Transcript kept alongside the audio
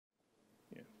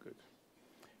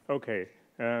Okay.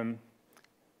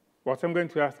 What I'm going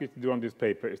to ask you to do on this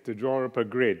paper is to draw up a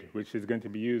grid, which is going to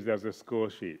be used as a score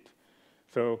sheet.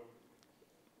 So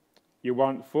you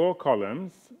want 4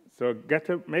 columns. So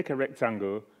make a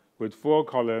rectangle with 4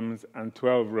 columns and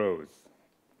 12 rows.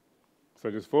 So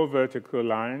just 4 vertical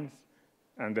lines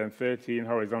and then 13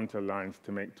 horizontal lines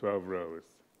to make 12 rows.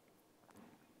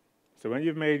 So when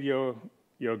you've made your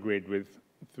grid with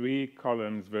 3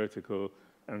 columns vertical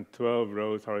and 12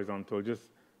 rows horizontal, just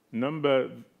number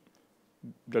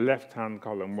the left-hand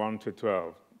column 1 to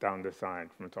 12 down the side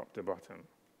from top to bottom.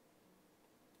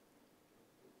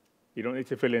 You don't need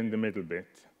to fill in the middle bit.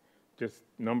 Just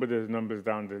number those numbers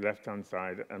down the left-hand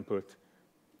side and put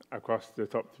across the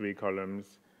top 3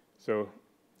 columns. So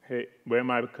hey, where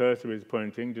my cursor is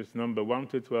pointing, just number 1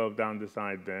 to 12 down the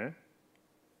side there.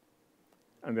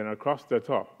 And then across the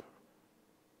top,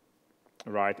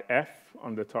 write F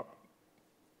on the top,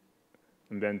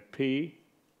 and then P,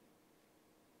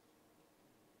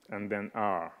 and then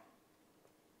R.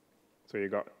 So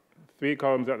you've got 3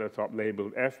 columns at the top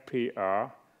labeled F, P,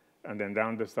 R, and then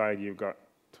down the side you've got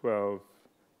 12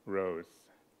 rows.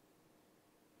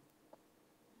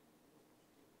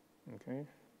 Okay? Can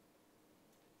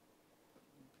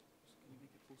you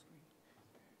make it full screen?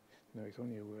 No, it's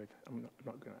only a word. I'm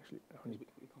not going to actually... We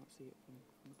can't see it from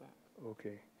the back.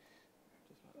 Okay.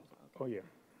 Just like that. Oh, yeah.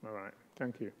 All right.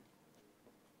 Thank you.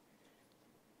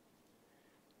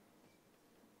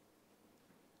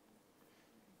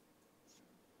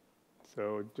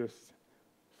 So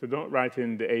don't write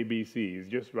in the ABCs.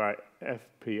 Just write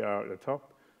FPR at the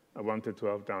top and 1 to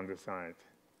 12 down the side.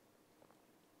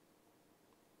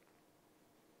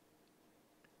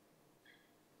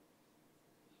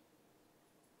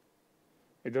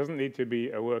 It doesn't need to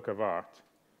be a work of art.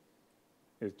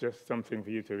 It's just something for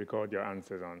you to record your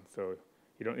answers on. So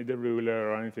you don't need a ruler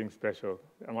or anything special.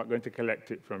 I'm not going to collect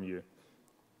it from you.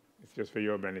 It's just for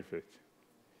your benefit.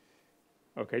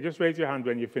 Okay, just raise your hand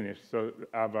when you finish, so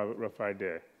I have a rough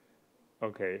idea.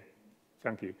 Okay,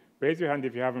 thank you. Raise your hand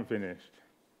if you haven't finished.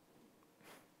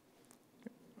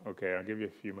 Okay, I'll give you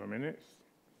a few more minutes.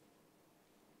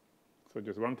 So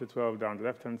just 1 to 12 down the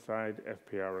left-hand side,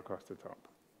 FPR across the top.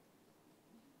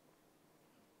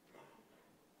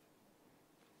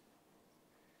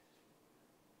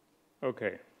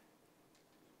 Okay,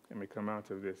 let me come out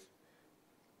of this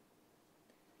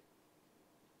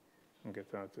and get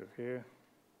out of here.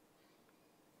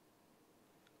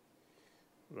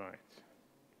 Right.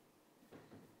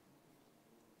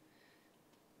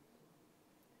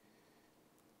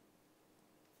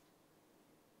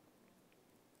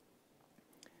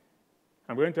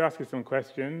 I'm going to ask you some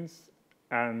questions,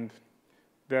 and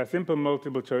they're simple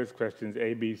multiple choice questions,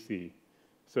 A, B, C.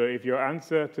 So if your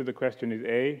answer to the question is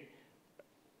A,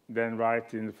 then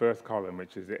write in the first column,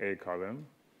 which is the A column.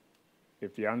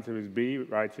 If the answer is B,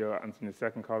 write your answer in the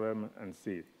second column, and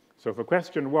C. So for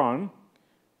question 1,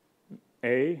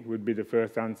 A would be the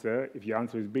first answer. If your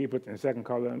answer is B, put it in the second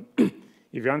column. If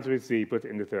your answer is C, put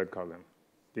it in the third column.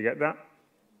 Do you get that?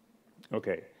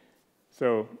 Okay.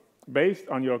 So based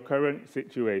on your current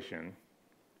situation,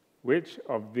 which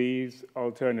of these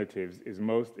alternatives is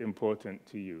most important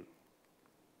to you?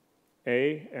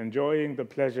 A, enjoying the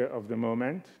pleasure of the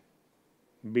moment.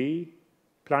 B,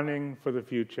 planning for the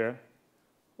future.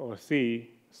 Or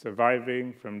C,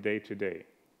 surviving from day to day.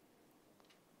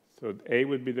 So A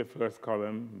would be the first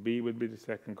column, B would be the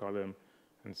second column,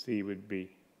 and C would be,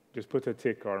 just put a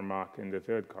tick or a mark in the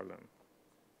third column.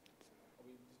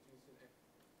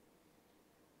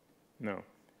 No.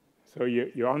 So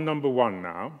you're on number 1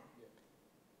 now.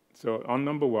 So on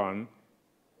number 1,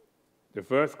 the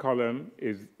first column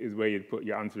is where you'd put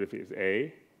your answer if it's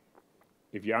A.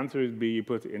 If your answer is B, you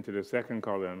put it into the second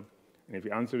column. And if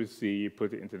your answer is C, you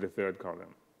put it into the third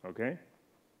column. Okay?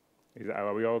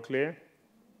 Are we all clear?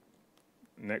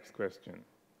 Next question.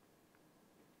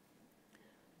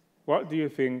 What do you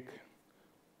think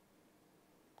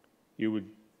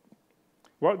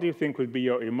would be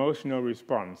your emotional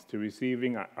response to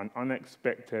receiving an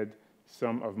unexpected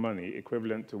sum of money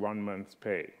equivalent to 1 month's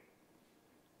pay?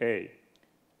 A,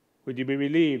 would you be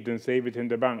relieved and save it in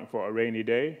the bank for a rainy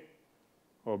day?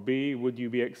 Or B, would you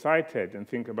be excited and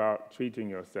think about treating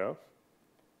yourself?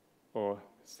 Or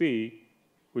C,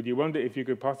 would you wonder if you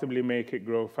could possibly make it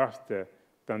grow faster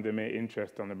than the mere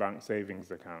interest on the bank savings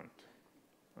account?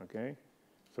 Okay?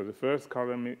 So the first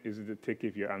column is the tick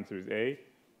if your answer is A.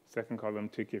 Second column,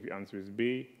 tick if your answer is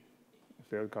B.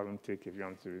 Third column, tick if your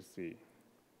answer is C.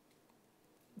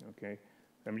 Okay?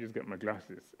 Let me just get my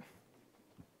glasses.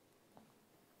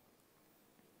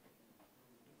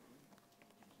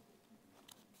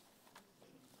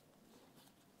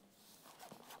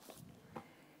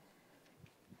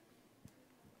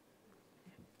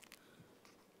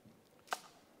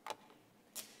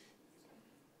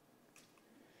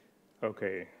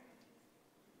 Okay.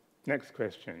 Next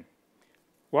question.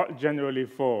 What generally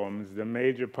forms the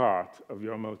major part of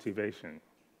your motivation?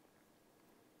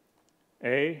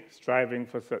 A, striving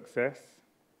for success.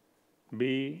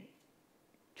 B,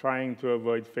 trying to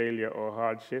avoid failure or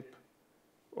hardship.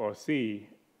 Or C,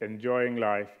 enjoying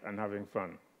life and having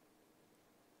fun.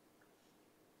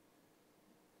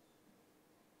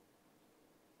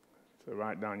 So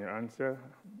write down your answer.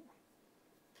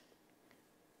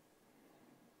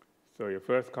 So your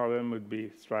first column would be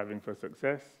striving for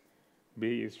success.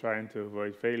 B is trying to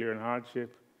avoid failure and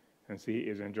hardship. And C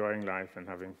is enjoying life and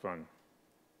having fun.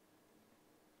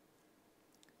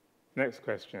 Next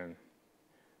question.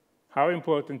 How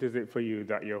important is it for you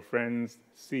that your friends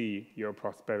see your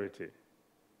prosperity?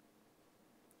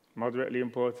 Moderately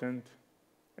important,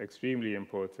 extremely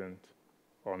important,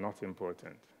 or not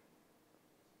important?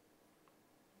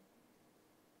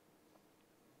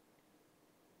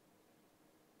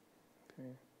 Okay.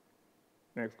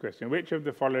 Next question. Which of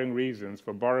the following reasons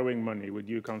for borrowing money would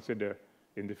you consider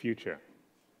in the future?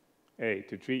 A,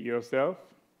 to treat yourself.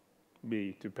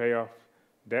 B, to pay off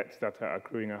debts that are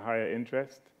accruing a higher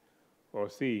interest. Or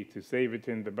C, to save it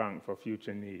in the bank for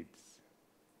future needs.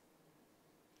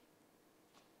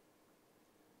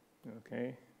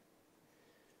 Okay.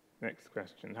 Next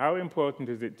question. How important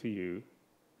is it to you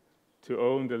to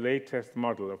own the latest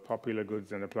model of popular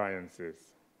goods and appliances?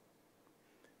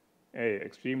 A,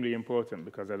 extremely important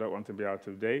because I don't want to be out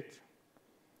of date.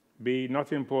 B,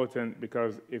 not important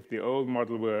because if the old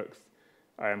model works,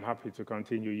 I am happy to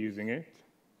continue using it.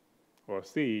 Or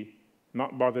C,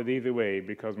 not bothered either way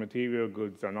because material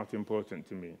goods are not important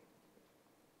to me.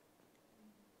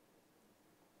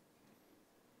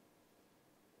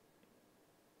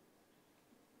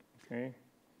 Okay.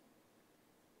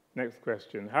 Next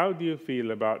question. How do you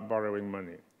feel about borrowing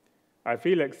money? I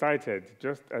feel excited,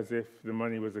 just as if the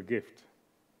money was a gift.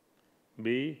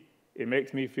 B, it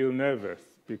makes me feel nervous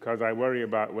because I worry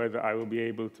about whether I will be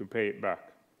able to pay it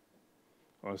back.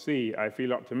 Or C, I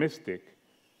feel optimistic,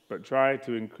 but try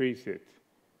to increase it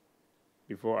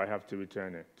before I have to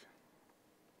return it.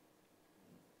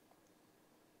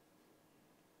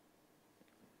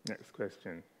 Next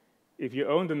question. If you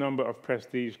owned a number of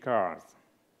prestige cars,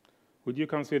 would you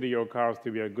consider your cars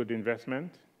to be a good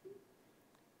investment?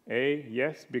 A,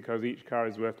 yes, because each car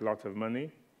is worth a lot of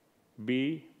money.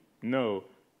 B, no,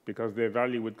 because their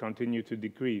value would continue to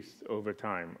decrease over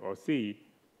time. Or C,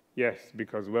 yes,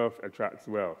 because wealth attracts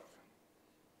wealth.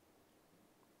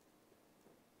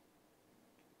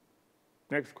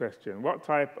 Next question. What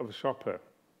type of shopper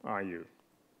are you?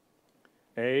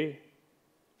 A,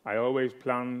 I always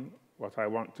plan what I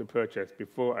want to purchase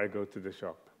before I go to the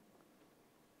shop.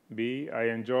 B, I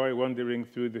enjoy wandering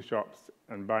through the shops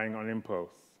and buying on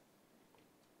impulse.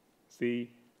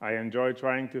 C, I enjoy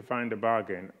trying to find a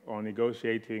bargain or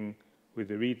negotiating with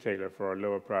the retailer for a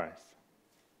lower price.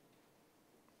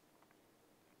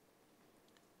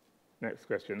 Next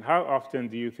question. How often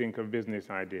do you think of business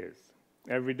ideas?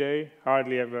 Every day,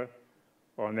 hardly ever,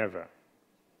 or never?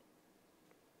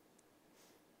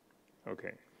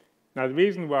 Okay. Now, the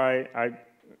reason why I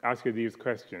ask you these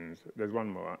questions, there's one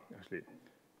more, actually.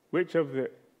 Which of the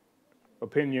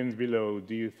opinions below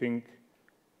do you think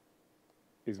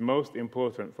is most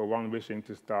important for one wishing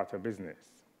to start a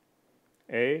business?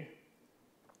 A,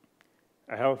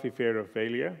 a healthy fear of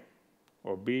failure.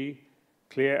 Or B,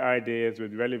 clear ideas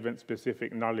with relevant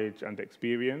specific knowledge and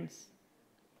experience.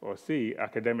 Or C,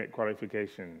 academic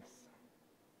qualifications.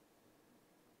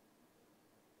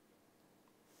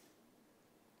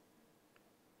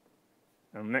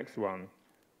 And next one,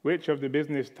 which of the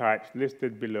business types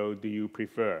listed below do you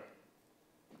prefer?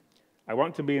 I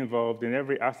want to be involved in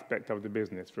every aspect of the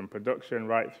business, from production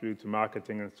right through to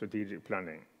marketing and strategic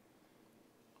planning.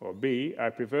 Or B, I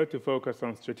prefer to focus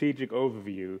on strategic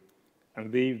overview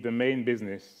and leave the main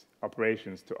business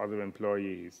operations to other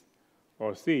employees.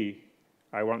 Or C,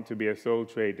 I want to be a sole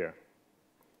trader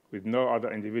with no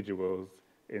other individuals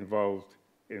involved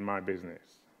in my business.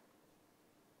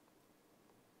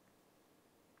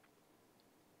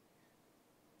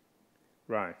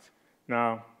 Right.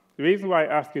 Now, the reason why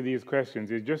I ask you these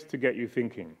questions is just to get you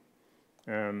thinking.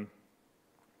 We're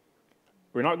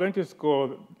not going to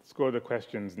score the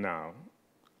questions now.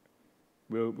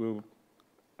 I'll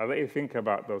let you think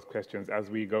about those questions as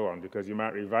we go on, because you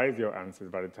might revise your answers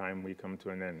by the time we come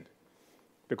to an end.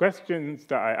 The questions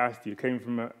that I asked you came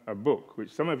from a book,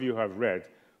 which some of you have read,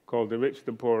 called The Rich,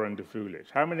 the Poor, and the Foolish.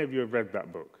 How many of you have read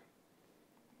that book?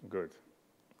 Good.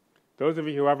 Those of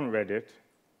you who haven't read it,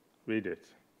 read it.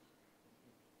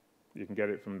 You can get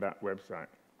it from that website.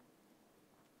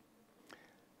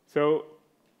 So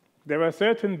there are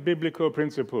certain biblical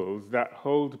principles that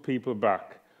hold people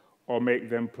back or make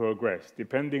them progress,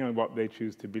 depending on what they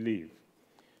choose to believe.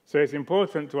 So it's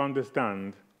important to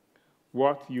understand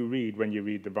what you read when you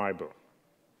read the Bible.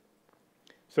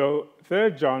 So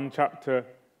 3 John chapter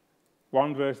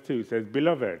 1 verse 2 says,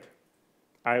 "Beloved,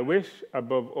 I wish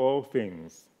above all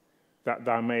things that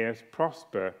thou mayest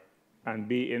prosper and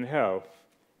be in health,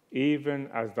 even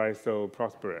as thy soul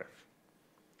prospereth."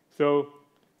 So,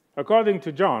 according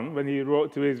to John, when he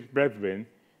wrote to his brethren,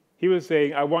 he was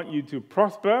saying, I want you to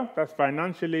prosper, that's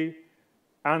financially,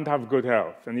 and have good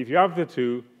health. And if you have the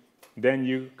two, then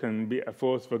you can be a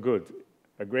force for good,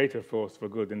 a greater force for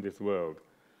good in this world.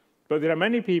 But there are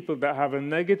many people that have a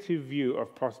negative view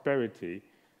of prosperity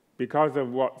because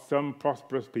of what some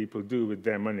prosperous people do with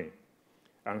their money,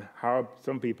 and how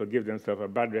some people give themselves a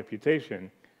bad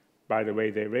reputation by the way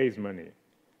they raise money.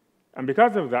 And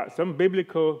because of that, some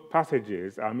biblical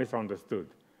passages are misunderstood.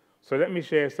 So let me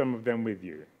share some of them with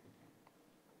you.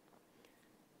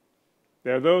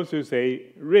 There are those who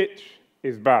say, rich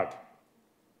is bad.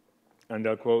 And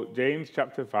they'll quote James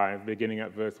chapter 5, beginning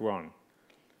at verse 1,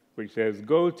 which says,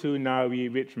 "Go to now, ye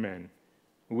rich men,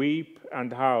 weep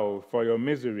and howl for your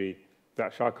misery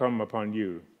that shall come upon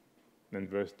you." Then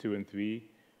verse 2 and 3,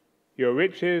 "Your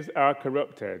riches are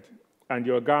corrupted, and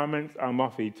your garments are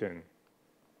moth-eaten.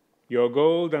 Your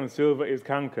gold and silver is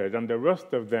cankered, and the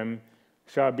rust of them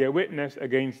shall be a witness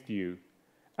against you,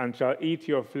 and shall eat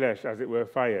your flesh as it were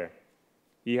fire.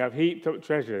 Ye have heaped up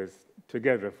treasures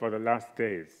together for the last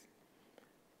days."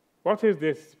 What is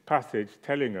this passage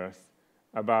telling us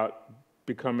about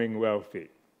becoming wealthy?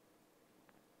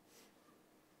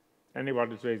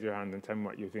 Anybody just raise your hand and tell me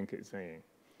what you think it's saying.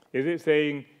 Is it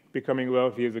saying becoming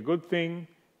wealthy is a good thing?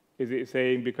 Is it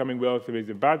saying becoming wealthy is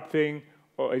a bad thing?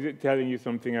 Or is it telling you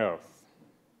something else?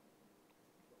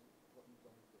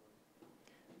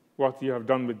 What you have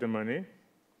done with the money?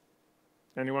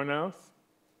 Anyone else?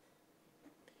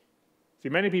 See,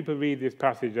 many people read this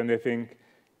passage and they think,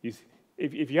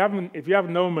 if you have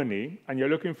no money and you're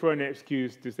looking for an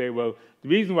excuse to say, well, the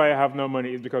reason why I have no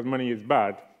money is because money is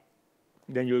bad,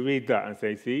 then you'll read that and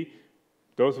say, see,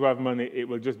 those who have money, it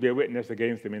will just be a witness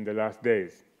against them in the last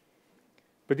days.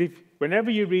 But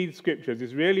whenever you read scriptures,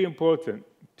 it's really important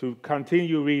to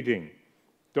continue reading.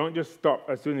 Don't just stop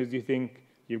as soon as you think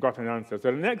you've got an answer.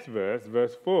 So the next verse,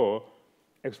 verse 4,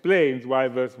 explains why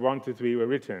verse 1 to 3 were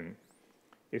written.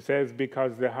 It says,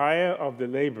 "Because the hire of the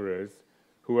laborers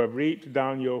who have reaped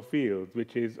down your fields,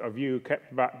 which is of you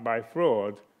kept back by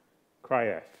fraud,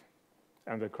 crieth.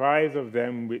 And the cries of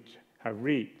them which have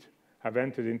reaped have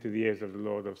entered into the ears of the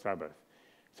Lord of Sabbath."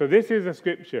 So this is a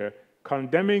scripture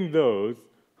condemning those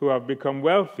who have become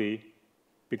wealthy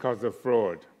because of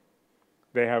fraud.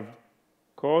 They have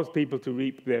caused people to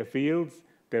reap their fields,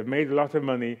 they've made a lot of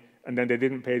money, and then they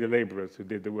didn't pay the laborers who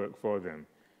did the work for them.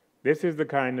 This is the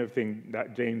kind of thing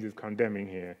that James is condemning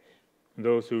here,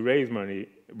 those who raise money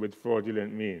with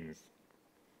fraudulent means.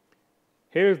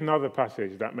 Here is another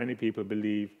passage that many people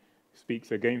believe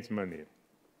speaks against money.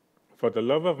 "For the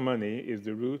love of money is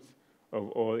the root of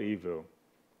all evil,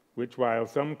 which while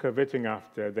some coveting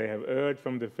after, they have erred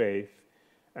from the faith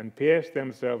and pierced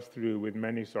themselves through with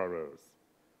many sorrows.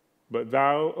 But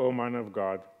thou, O man of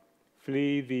God,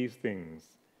 flee these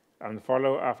things, and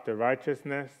follow after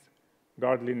righteousness,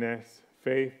 godliness,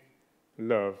 faith,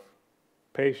 love,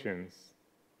 patience,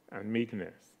 and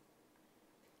meekness."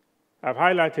 I've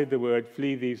highlighted the word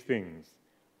 "flee these things."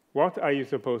 What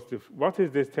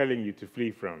is this telling you to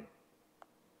flee from?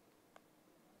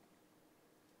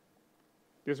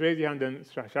 Just raise your hand and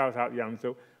shout out the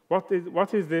answer. What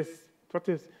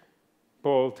is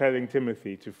Paul telling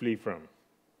Timothy to flee from?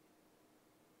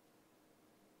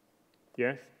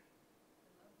 Yes?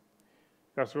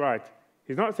 That's right.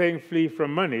 He's not saying flee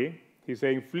from money. He's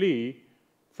saying flee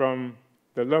from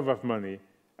the love of money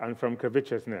and from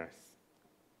covetousness.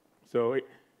 So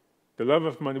the love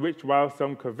of money, which while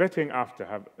some coveting after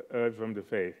have erred from the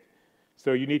faith.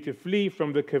 So you need to flee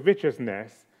from the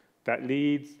covetousness that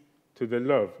leads to the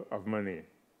love of money.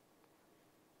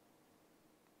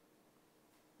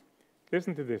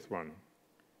 Listen to this one.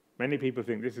 Many people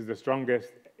think this is the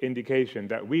strongest indication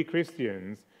that we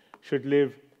Christians should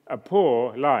live a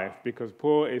poor life, because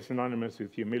poor is synonymous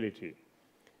with humility.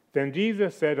 "Then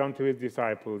Jesus said unto his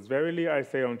disciples, Verily I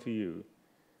say unto you,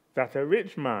 that a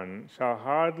rich man shall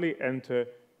hardly enter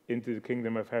into the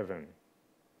kingdom of heaven.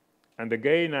 And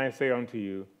again I say unto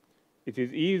you, it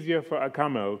is easier for a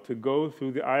camel to go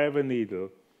through the eye of a needle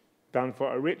than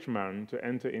for a rich man to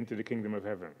enter into the kingdom of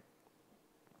heaven."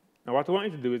 Now what I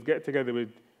want you to do is get together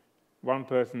with one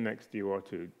person next to you or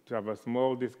two to have a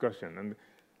small discussion. And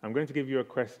I'm going to give you a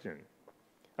question.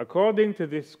 According to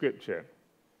this scripture,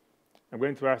 I'm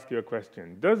going to ask you a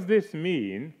question. Does this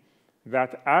mean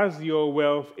that as your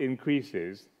wealth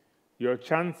increases, your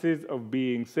chances of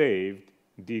being saved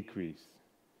decrease?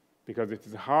 Because it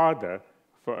is harder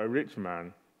for a rich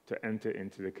man to enter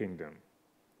into the kingdom.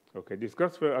 Okay,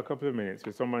 discuss for a couple of minutes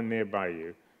with someone nearby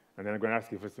you, and then I'm going to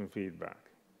ask you for some feedback.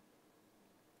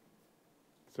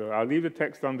 So I'll leave the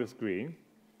text on the screen.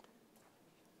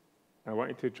 I want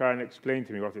you to try and explain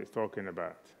to me what it's talking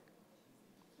about.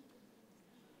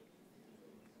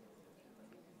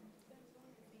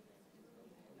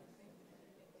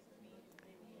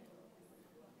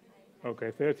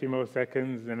 Okay, 30 more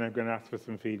seconds, then I'm going to ask for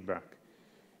some feedback.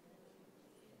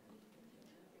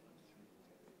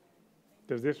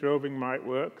 Does this roving mic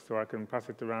work so I can pass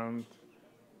it around?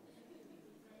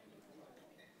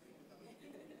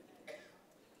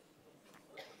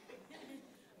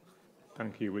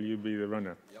 Thank you. Will you be the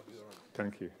runner? Yep, be the runner.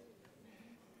 Thank you.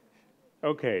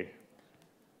 Okay.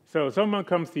 So someone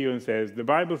comes to you and says, the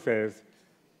Bible says,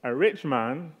 a rich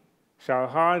man shall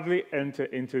hardly enter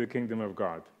into the kingdom of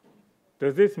God.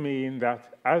 Does this mean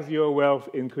that as your wealth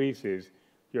increases,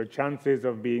 your chances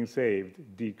of being saved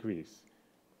decrease?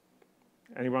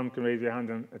 Anyone can raise your hand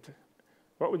and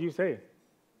what would you say?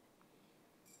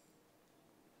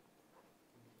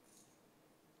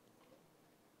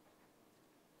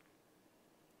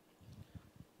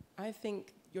 I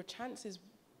think your chance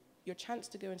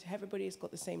to go into, everybody's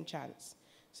got the same chance.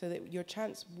 So that your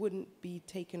chance wouldn't be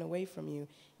taken away from you.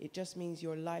 It just means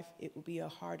your life, it will be a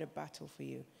harder battle for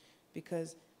you.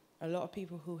 Because a lot of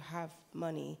people who have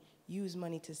money use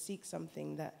money to seek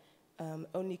something that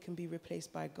only can be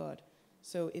replaced by God.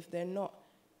 So if they're not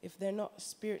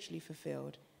spiritually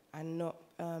fulfilled and not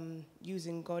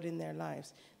using God in their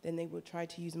lives, then they will try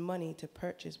to use money to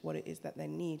purchase what it is that they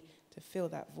need to fill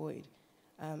that void.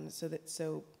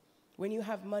 So when you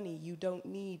have money, you don't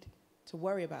need to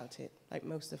worry about it like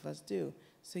most of us do.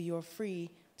 So you're free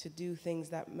to do things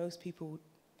that most people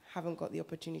haven't got the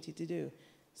opportunity to do.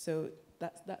 So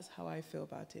that's how I feel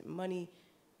about it. Money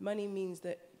means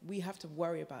that we have to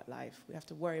worry about life. We have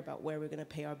to worry about where we're going to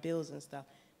pay our bills and stuff.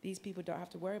 These people don't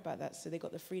have to worry about that, so they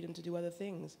got the freedom to do other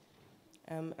things.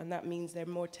 And that means they're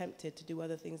more tempted to do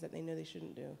other things that they know they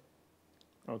shouldn't do.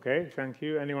 Okay, thank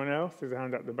you. Anyone else? There's a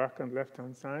hand at the back on the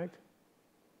left-hand side.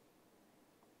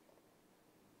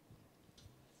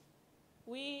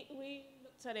 We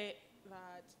looked at it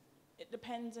that it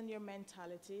depends on your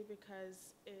mentality,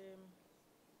 because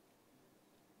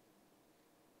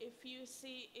if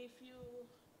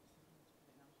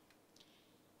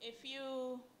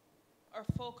you are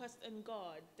focused on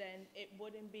God, then it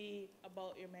wouldn't be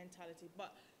about your mentality.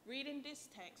 But reading this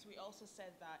text, we also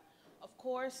said that, of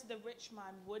course, the rich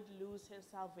man would lose his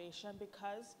salvation,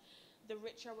 because the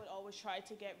richer would always try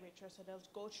to get richer, so they'll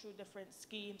go through different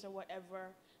schemes or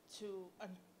whatever to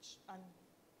and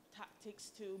tactics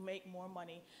to make more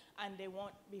money, and they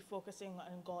won't be focusing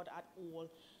on God at all.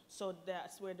 So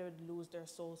that's where they would lose their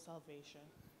soul salvation.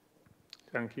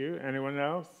 Thank you. Anyone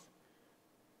else?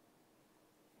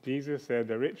 Jesus said,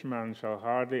 the rich man shall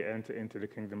hardly enter into the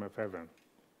kingdom of heaven.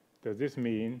 Does this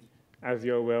mean as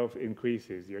your wealth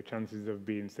increases, your chances of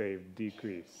being saved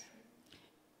decrease?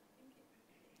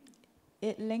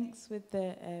 It links with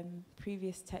the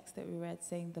previous text that we read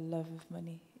saying the love of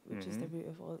money, which is the root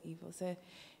of all evil. So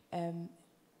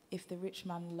if the rich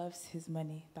man loves his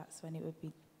money, that's when it would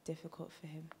be difficult for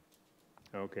him.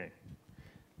 Okay.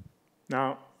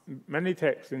 Now, many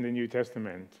texts in the New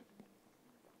Testament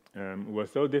were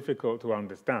so difficult to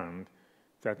understand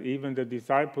that even the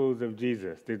disciples of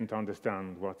Jesus didn't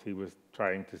understand what he was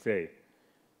trying to say.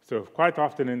 So quite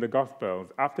often in the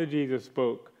Gospels, after Jesus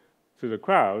spoke to the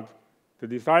crowd, the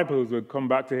disciples would come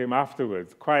back to him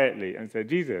afterwards quietly and say,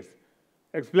 Jesus,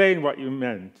 explain what you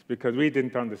meant, because we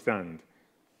didn't understand.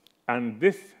 And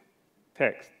this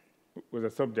text was a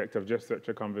subject of just such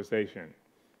a conversation.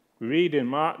 We read in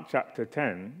Mark chapter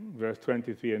 10, verse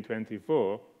 23 and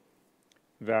 24,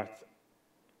 that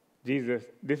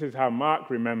this is how Mark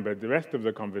remembered the rest of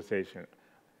the conversation.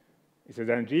 He says,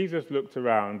 and Jesus looked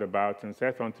around about and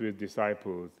said unto his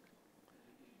disciples,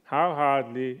 how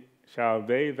hardly shall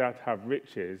they that have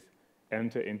riches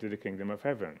enter into the kingdom of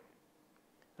heaven?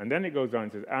 And then it goes on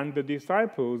and says, and the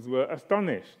disciples were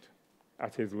astonished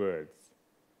at his words.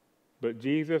 But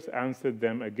Jesus answered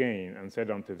them again and said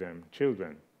unto them,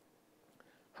 children,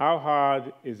 how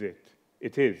hard is it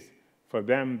for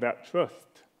them that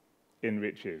trust in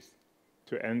riches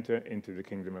to enter into the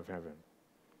kingdom of heaven?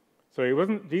 So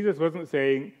Jesus wasn't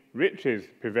saying riches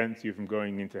prevents you from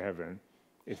going into heaven.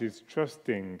 It is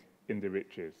trusting in the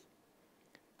riches.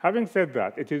 Having said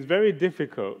that, it is very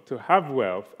difficult to have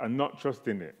wealth and not trust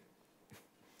in it.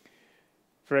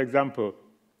 For example,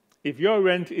 if your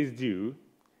rent is due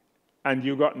and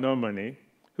you got no money,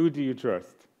 who do you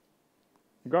trust?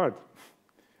 God,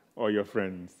 or your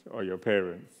friends, or your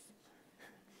parents.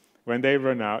 When they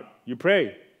run out, you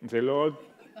pray and say, Lord,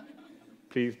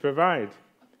 please provide.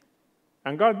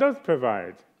 And God does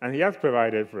provide, and he has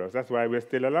provided for us. That's why we're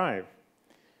still alive.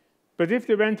 But if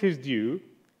the rent is due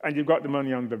and you've got the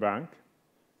money on the bank,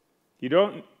 you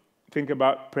don't think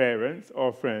about parents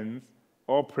or friends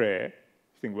or prayer.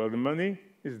 You think, well, the money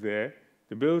is there,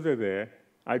 the bills are there.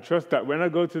 I trust that when I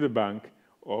go to the bank,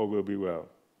 all will be well.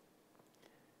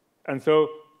 And so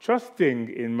trusting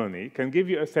in money can give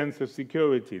you a sense of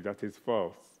security that is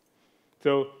false.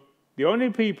 So the only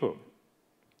people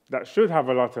that should have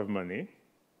a lot of money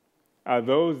are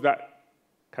those that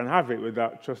can have it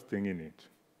without trusting in it.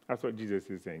 That's what Jesus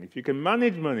is saying. If you can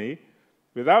manage money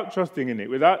without trusting in it,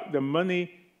 without the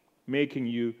money making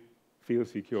you feel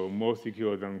secure, more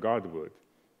secure than God would,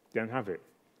 then have it.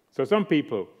 So some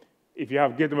people, if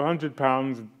you give them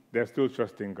 £100, they're still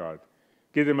trusting God.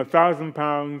 Give them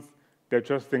 £1,000, their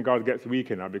trust in God gets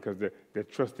weaker now because they're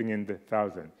trusting in the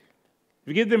 1,000. If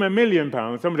you give them £1 million,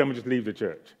 some of them will just leave the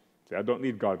church. Say, I don't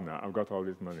need God now, I've got all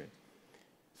this money.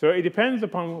 So it depends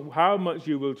upon how much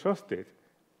you will trust it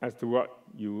as to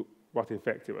what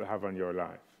effect it will have on your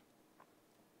life.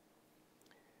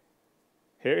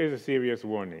 Here is a serious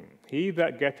warning. He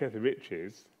that getteth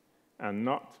riches, and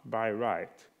not by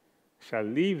right, shall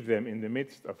leave them in the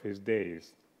midst of his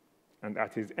days, and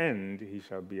at his end he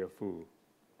shall be a fool.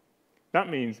 That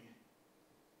means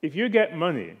if you get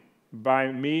money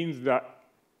by means that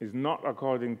is not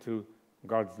according to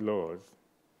God's laws,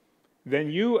 then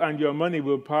you and your money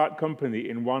will part company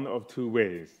in one of two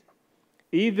ways.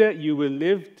 Either you will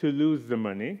live to lose the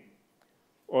money,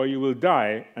 or you will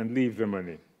die and leave the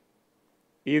money.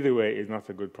 Either way is not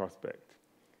a good prospect.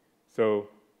 So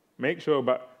make sure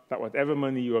that whatever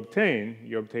money you obtain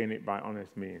it by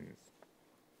honest means.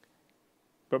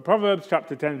 But Proverbs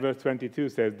chapter 10, verse 22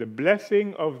 says, the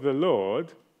blessing of the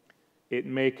Lord, it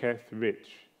maketh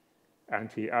rich,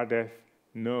 and he addeth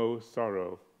no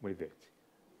sorrow with it.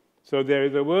 So there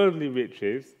is a worldly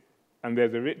riches, and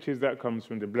there's a riches that comes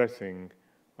from the blessing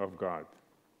of God.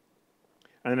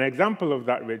 And an example of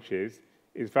that riches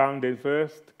is found in 1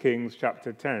 Kings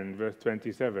chapter 10, verse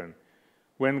 27.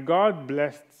 When God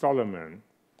blessed Solomon,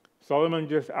 Solomon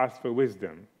just asked for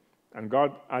wisdom, and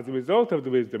God, as a result of the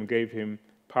wisdom, gave him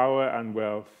power and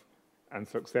wealth and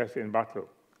success in battle.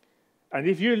 And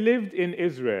if you lived in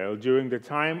Israel during the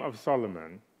time of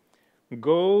Solomon,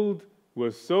 gold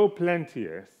was so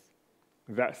plenteous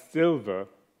that silver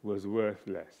was worth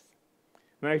less.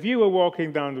 Now, if you were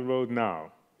walking down the road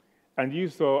now and you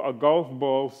saw a golf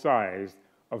ball size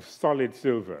of solid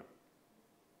silver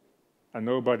and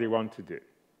nobody wanted it,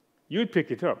 you'd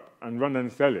pick it up and run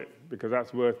and sell it because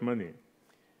that's worth money.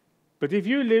 But if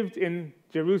you lived in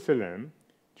Jerusalem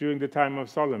during the time of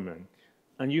Solomon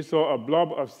and you saw a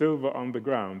blob of silver on the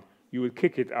ground, you would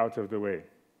kick it out of the way,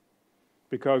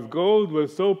 because gold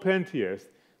was so plenteous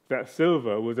that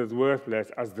silver was as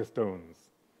worthless as the stones.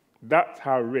 That's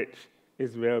how rich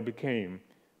Israel became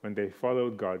when they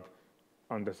followed God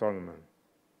under Solomon.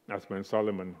 That's when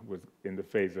Solomon was in the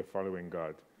phase of following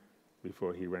God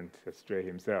before he went astray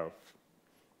himself.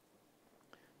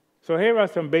 So here are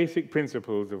some basic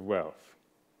principles of wealth.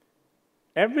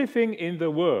 Everything in the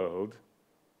world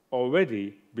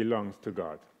already belongs to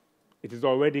God. It is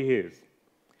already his.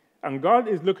 And God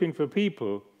is looking for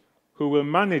people who will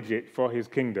manage it for his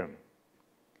kingdom.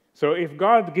 So if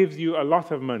God gives you a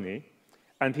lot of money,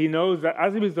 and he knows that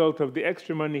as a result of the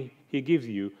extra money he gives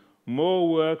you, more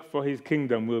work for his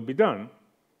kingdom will be done,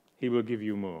 he will give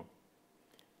you more.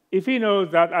 If he knows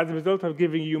that as a result of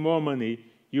giving you more money,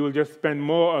 you will just spend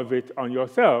more of it on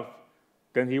yourself,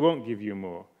 then he won't give you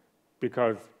more,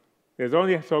 because there's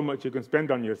only so much you can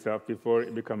spend on yourself before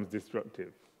it becomes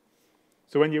destructive.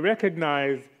 So when you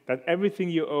recognize that everything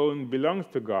you own belongs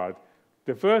to God,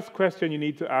 the first question you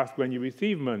need to ask when you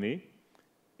receive money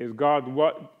is, God,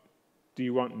 what do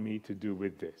you want me to do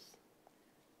with this?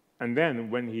 And then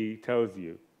when he tells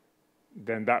you,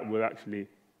 then that will actually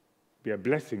be a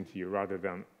blessing to you rather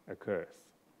than a curse.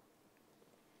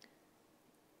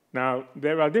 Now,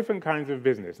 there are different kinds of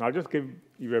business. And I'll just give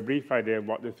you a brief idea of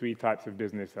what the three types of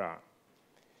business are.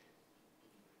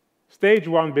 Stage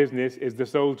one business is the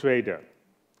sole trader.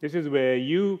 This is where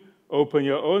you open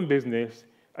your own business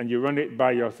and you run it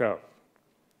by yourself.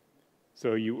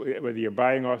 So whether you're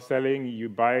buying or selling, you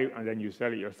buy and then you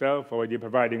sell it yourself, or whether you're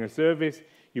providing a service,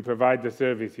 you provide the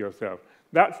service yourself.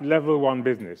 That's level 1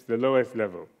 business, the lowest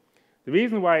level. The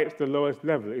reason why it's the lowest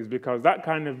level is because that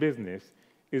kind of business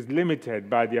is limited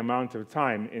by the amount of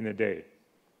time in a day.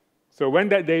 So when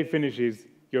that day finishes,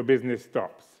 your business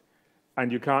stops,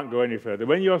 and you can't go any further.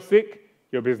 When you're sick,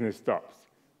 your business stops.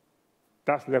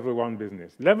 That's level 1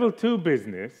 business. Level 2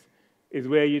 business is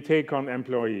where you take on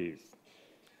employees.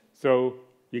 So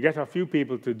you get a few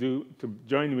people to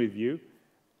join with you,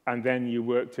 and then you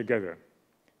work together.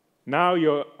 Now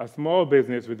you're a small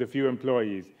business with a few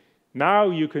employees. Now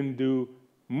you can do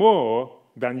more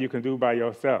than you can do by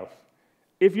yourself.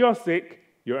 If you're sick,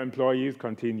 your employees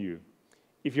continue.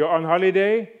 If you're on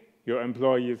holiday, your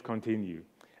employees continue.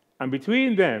 And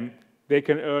between them, they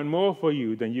can earn more for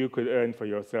you than you could earn for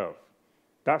yourself.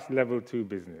 That's level 2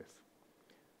 business.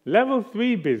 Level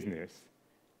 3 business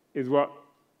is what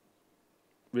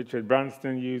Richard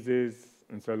Branson uses,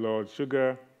 and Sir Lord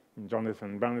Sugar, and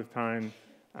Jonathan Bannatyne,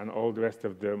 and all the rest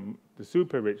of the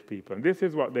super rich people. And this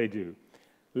is what they do.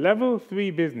 Level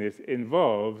 3 business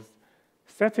involves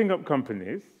setting up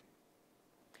companies,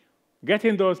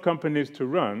 getting those companies to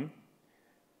run,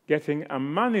 getting a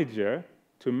manager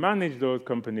to manage those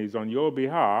companies on your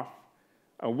behalf,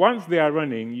 and once they are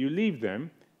running, you leave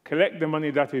them, collect the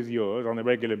money that is yours on a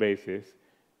regular basis,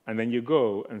 and then you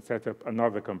go and set up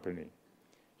another company.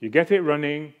 You get it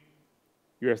running,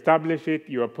 you establish it,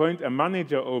 you appoint a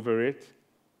manager over it,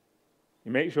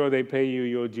 you make sure they pay you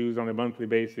your dues on a monthly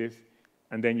basis,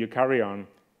 and then you carry on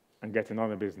and get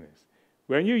another business.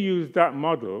 When you use that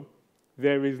model,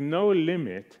 there is no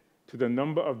limit to the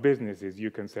number of businesses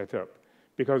you can set up.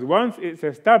 Because once it's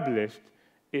established,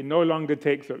 it no longer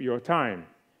takes up your time.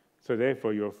 So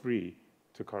therefore, you're free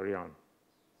to carry on.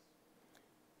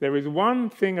 There is one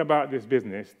thing about this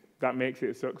business that makes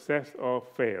it success or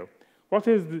fail. What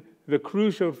is the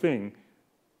crucial thing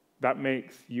that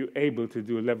makes you able to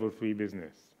do level 3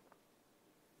 business?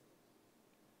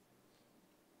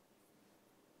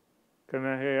 Can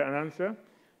I hear an answer?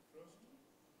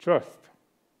 Trust.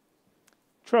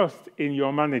 Trust in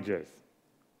your managers.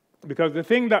 Because the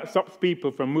thing that stops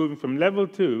people from moving from level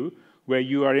 2, where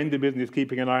you are in the business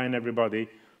keeping an eye on everybody,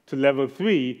 to level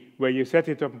 3, where you set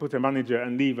it up and put a manager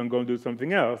and leave and go and do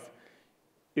something else,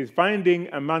 is finding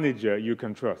a manager you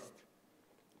can trust.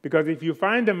 Because if you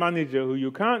find a manager who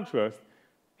you can't trust,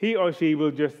 he or she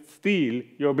will just steal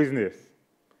your business.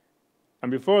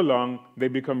 And before long, they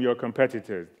become your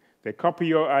competitors. They copy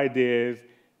your ideas,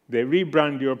 they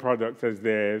rebrand your products as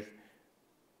theirs,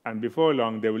 and before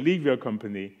long, they will leave your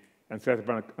company and set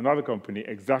up another company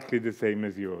exactly the same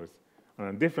as yours, on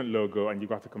a different logo, and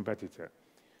you've got a competitor.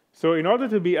 So in order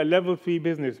to be a level 3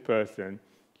 business person,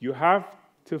 you have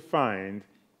to find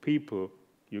people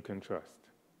you can trust.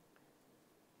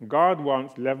 God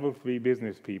wants level 3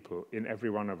 business people in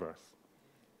every one of us.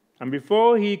 And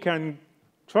before he can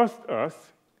trust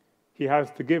us, he has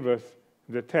to give us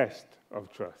the test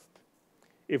of trust.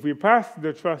 If we pass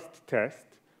the trust test,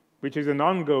 which is an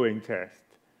ongoing test,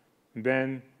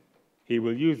 then he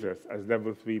will use us as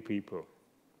level 3 people.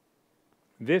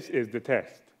 This is the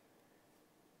test.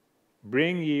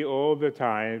 Bring ye all the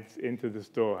tithes into the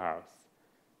storehouse,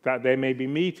 that there may be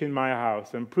meat in my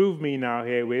house, and prove me now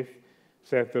herewith,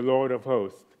 saith the Lord of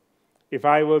hosts, if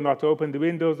I will not open the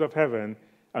windows of heaven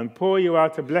and pour you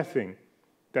out a blessing,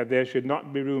 that there should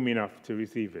not be room enough to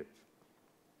receive it.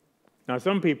 Now,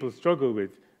 some people struggle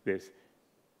with this.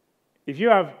 If you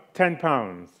have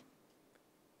 £10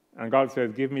 and God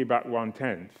says, give me back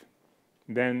 1/10,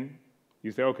 then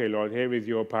you say, okay, Lord, here is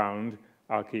your £1,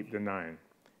 I'll keep the 9.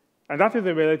 And that is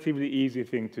a relatively easy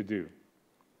thing to do.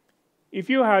 If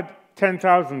you had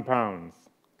 £10,000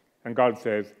 and God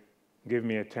says, give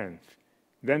me 1/10,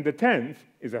 then the 1/10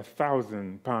 is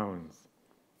 £1,000,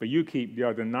 but you keep the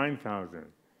other 9,000.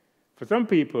 For some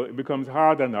people, it becomes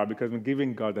harder now because we're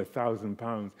giving God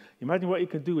 £1,000. Imagine what you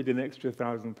could do with an extra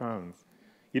 £1,000.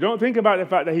 You don't think about the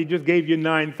fact that he just gave you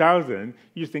 9,000.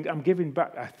 You just think, I'm giving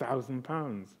back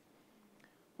 £1,000.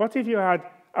 What if you had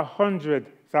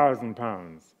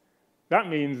 £100,000? That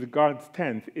means God's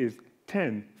 10th is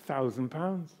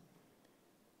 £10,000.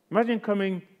 Imagine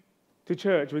coming to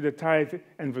church with a tithe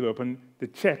envelope and the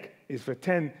check is for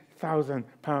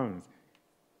 £10,000.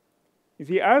 You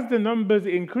see, as the numbers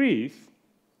increase,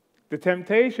 the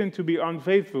temptation to be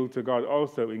unfaithful to God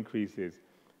also increases,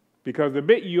 because the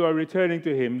bit you are returning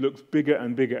to him looks bigger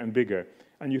and bigger and bigger,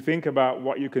 and you think about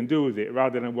what you can do with it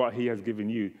rather than what he has given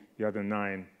you, the other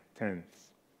 9/10.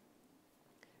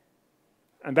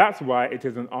 And that's why it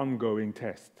is an ongoing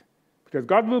test, because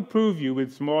God will prove you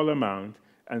with small amount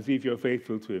and see if you're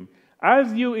faithful to him.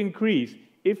 As you increase,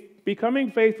 if becoming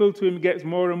faithful to him gets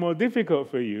more and more difficult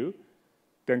for you,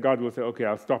 then God will say, okay,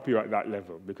 I'll stop you at that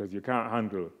level because you can't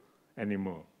handle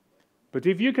anymore. But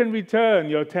if you can return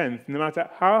your tenth, no matter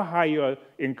how high your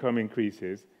income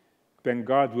increases, then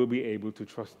God will be able to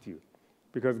trust you.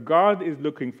 Because God is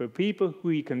looking for people who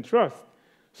he can trust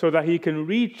so that he can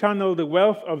rechannel the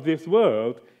wealth of this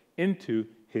world into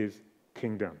his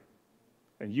kingdom.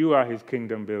 And you are his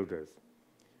kingdom builders.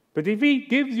 But if he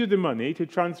gives you the money to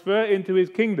transfer into his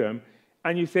kingdom,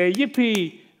 and you say,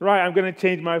 yippee, right, I'm going to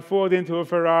change my Ford into a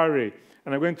Ferrari,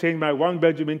 and I'm going to change my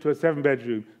 1-bedroom into a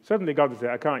 7-bedroom, suddenly God will say,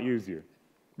 I can't use you.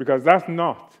 Because that's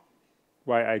not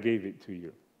why I gave it to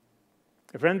you.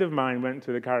 A friend of mine went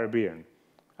to the Caribbean.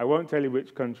 I won't tell you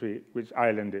which country, which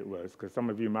island it was, because some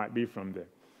of you might be from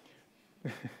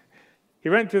there. He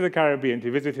went to the Caribbean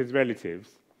to visit his relatives.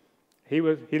 He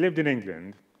lived in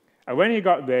England. And when he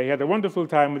got there, he had a wonderful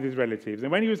time with his relatives.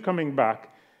 And when he was coming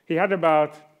back, he had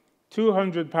about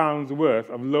 £200 worth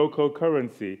of local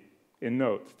currency in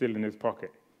notes still in his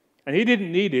pocket. And he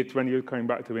didn't need it when he was coming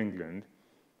back to England.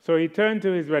 So he turned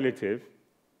to his relative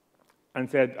and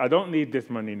said, I don't need this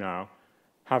money now,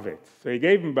 have it. So he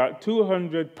gave him about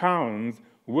 £200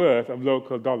 worth of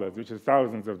local dollars, which is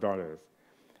thousands of dollars.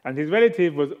 And his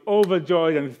relative was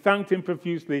overjoyed and thanked him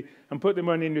profusely and put the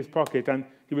money in his pocket. And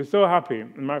he was so happy.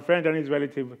 And my friend and his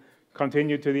relative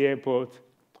continued to the airport.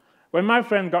 When my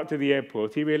friend got to the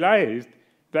airport, he realized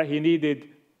that he needed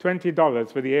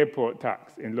 $20 for the airport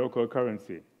tax in local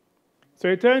currency. So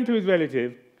he turned to his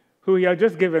relative, who he had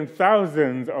just given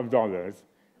thousands of dollars,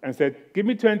 and said, give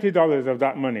me $20 of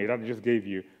that money that I just gave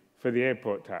you for the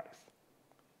airport tax.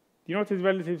 Do you know what his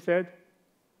relative said?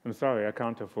 I'm sorry, I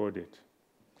can't afford it.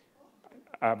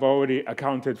 I've already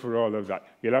accounted for all of that.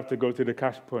 You'll have to go to the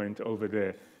cash point over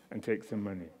there and take some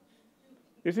money.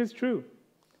 This is true.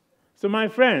 So my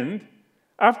friend,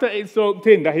 after it soaked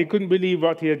in that he couldn't believe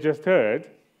what he had just heard,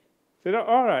 said, oh,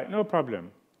 all right, no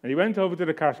problem. And he went over to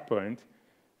the cash point,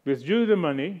 withdrew the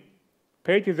money,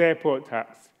 paid his airport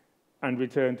tax, and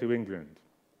returned to England.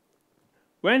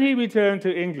 When he returned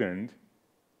to England,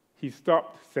 he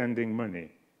stopped sending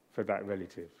money for that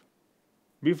relative.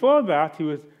 Before that, he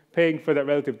was paying for that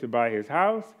relative to buy his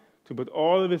house, to put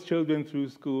all of his children through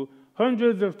school.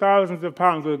 Hundreds of thousands of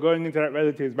pounds were going into that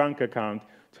relative's bank account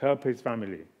to help his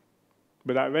family.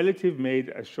 But that relative made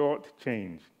a short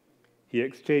change. He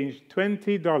exchanged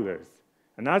 $20,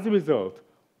 and as a result,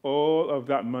 all of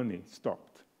that money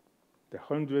stopped. The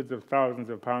hundreds of thousands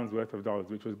of pounds worth of dollars,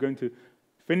 which was going to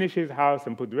finish his house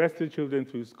and put the rest of the children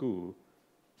through school,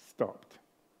 stopped.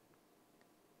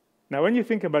 Now, when you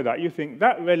think about that, you think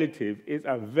that relative is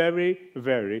a very,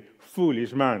 very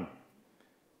foolish man,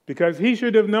 because he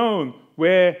should have known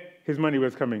where his money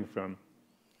was coming from.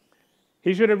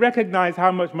 He should have recognized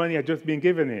how much money had just been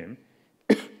given him,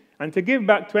 and to give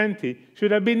back 20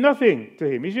 should have been nothing to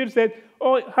him. He should have said,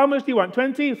 oh, how much do you want?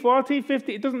 20, 40,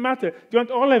 50? It doesn't matter. Do you want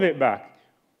all of it back?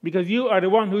 Because you are the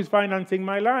one who's financing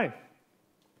my life.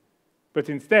 But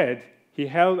instead, he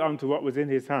held on to what was in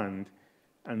his hand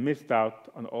and missed out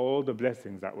on all the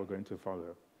blessings that were going to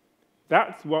follow.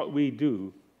 That's what we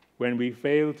do when we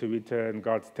fail to return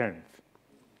God's tenth.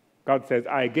 God says,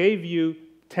 I gave you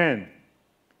 10.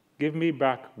 Give me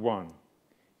back 1.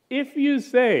 If you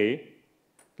say,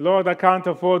 Lord, I can't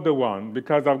afford the 1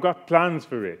 because I've got plans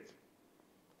for it,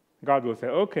 God will say,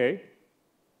 okay,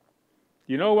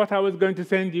 you know what I was going to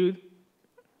send you?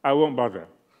 I won't bother.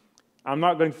 I'm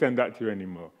not going to send that to you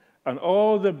anymore. And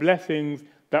all the blessings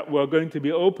that were going to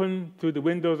be opened through the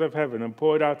windows of heaven and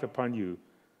poured out upon you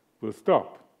will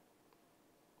stop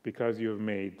because you have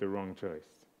made the wrong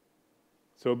choice.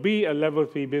 So be a level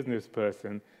 3 business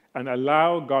person and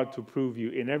allow God to prove you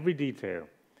in every detail.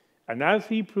 And as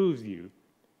he proves you,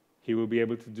 he will be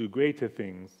able to do greater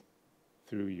things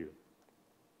through you.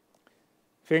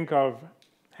 Think of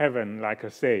heaven like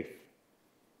a safe.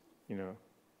 You know,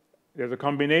 there's a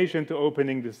combination to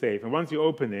opening the safe. And once you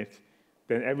open it,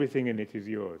 then everything in it is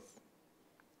yours.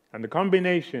 And the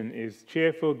combination is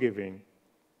cheerful giving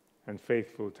and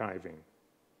faithful tithing.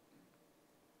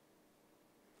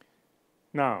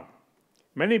 Now,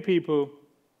 many people,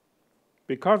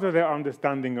 because of their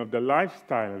understanding of the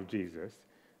lifestyle of Jesus,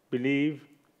 believe,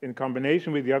 in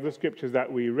combination with the other scriptures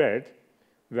that we read,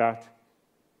 that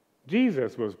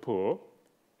Jesus was poor,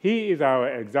 he is our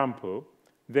example,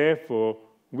 therefore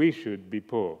we should be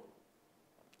poor.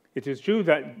 It is true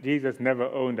that Jesus never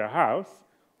owned a house,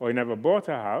 or he never bought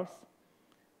a house.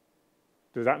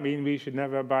 Does that mean we should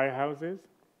never buy houses?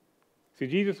 See,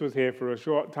 Jesus was here for a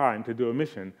short time to do a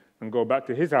mission and go back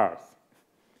to his house.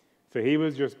 So he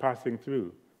was just passing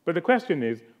through. But the question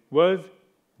is, was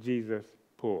Jesus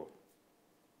poor?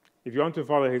 If you want to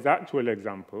follow his actual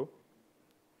example,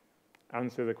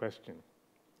 answer the question.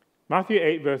 Matthew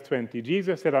 8, verse 20,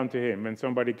 Jesus said unto him, when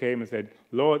somebody came and said,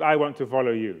 Lord, I want to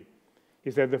follow you.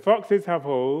 He said, the foxes have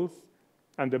holes,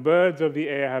 and the birds of the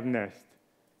air have nests,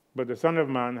 but the Son of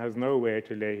Man has nowhere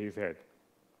to lay his head.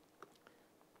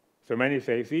 So many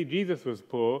say, see, Jesus was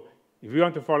poor. If we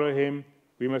want to follow him,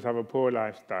 we must have a poor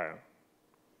lifestyle.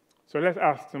 So let's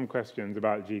ask some questions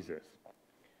about Jesus.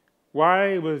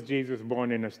 Why was Jesus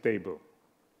born in a stable?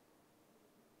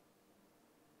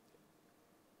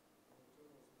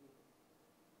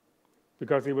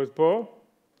 Because he was poor?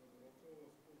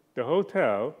 The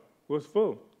hotel was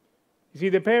full. You see,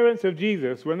 the parents of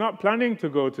Jesus were not planning to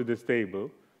go to the stable.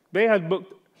 They had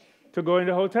booked to go in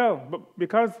the hotel. But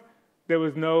because there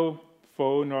was no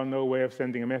phone or no way of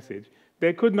sending a message,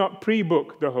 they could not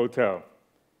pre-book the hotel.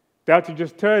 They had to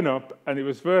just turn up, and it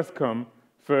was first come,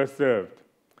 first served.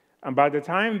 And by the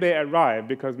time they arrived,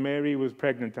 because Mary was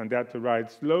pregnant and they had to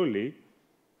ride slowly,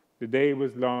 the day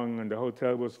was long and the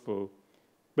hotel was full.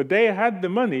 But they had the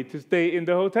money to stay in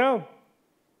the hotel.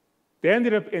 They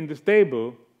ended up in the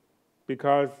stable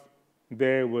because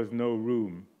there was no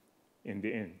room in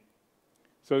the inn.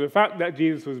 So the fact that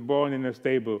Jesus was born in a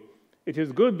stable, it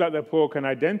is good that the poor can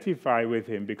identify with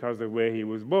him because of where he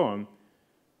was born,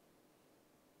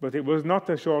 but it was not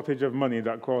a shortage of money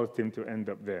that caused him to end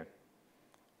up there.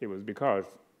 It was because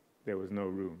there was no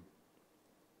room.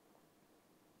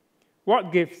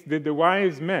 What gifts did the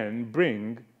wise men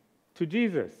bring to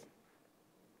Jesus?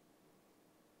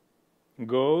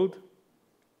 Gold,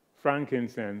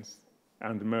 frankincense,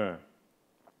 and myrrh.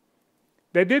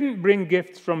 They didn't bring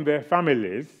gifts from their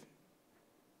families.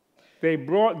 They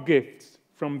brought gifts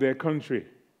from their country.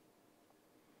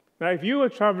 Now, if you were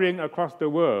traveling across the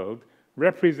world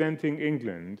representing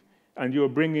England and you're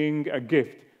bringing a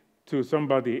gift to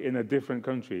somebody in a different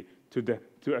country,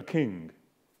 to a king,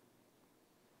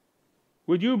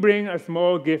 would you bring a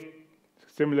small gift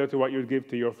similar to what you'd give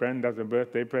to your friend as a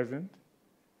birthday present?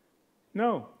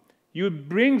 No. You'd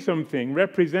bring something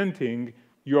representing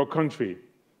your country,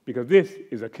 because this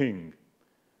is a king.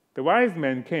 The wise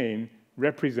men came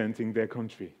representing their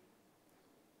country.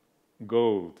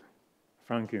 Gold,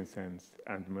 frankincense,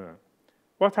 and myrrh.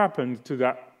 What happened to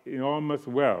that enormous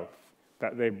wealth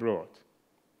that they brought?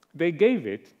 They gave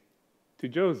it to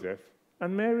Joseph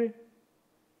and Mary,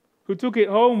 who took it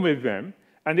home with them,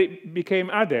 and it became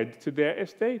added to their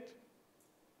estate,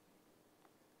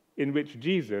 in which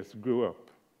Jesus grew up.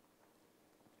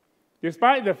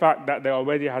 Despite the fact that they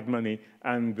already had money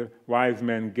and the wise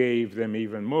men gave them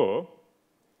even more,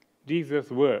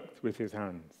 Jesus worked with his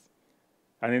hands.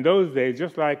 And in those days,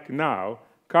 just like now,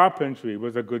 carpentry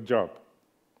was a good job,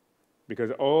 because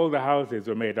all the houses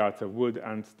were made out of wood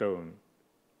and stone.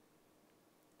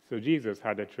 So Jesus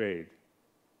had a trade.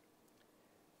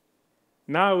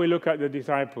 Now we look at the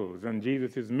disciples and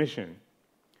Jesus' mission.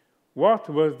 What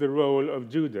was the role of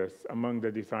Judas among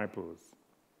the disciples?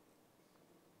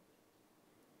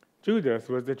 Judas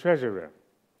was the treasurer.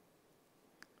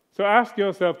 So ask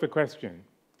yourself the question,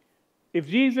 if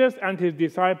Jesus and his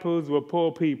disciples were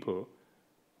poor people,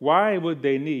 why would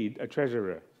they need a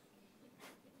treasurer?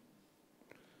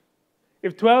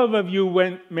 If 12 of you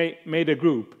made a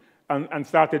group and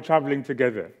started traveling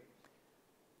together,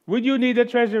 would you need a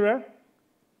treasurer?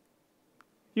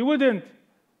 You wouldn't,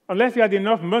 unless you had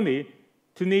enough money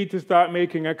to need to start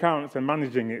making accounts and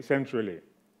managing it centrally.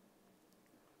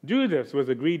 Judas was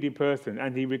a greedy person,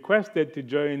 and he requested to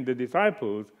join the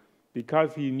disciples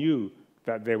because he knew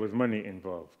that there was money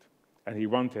involved, and he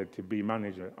wanted to be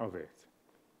manager of it.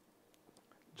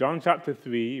 John chapter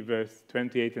 3, verse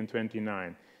 28 and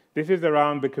 29. This is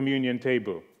around the communion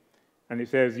table. And it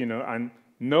says, and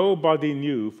nobody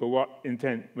knew for what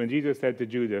intent, when Jesus said to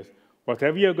Judas,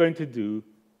 whatever you're going to do,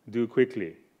 do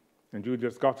quickly. And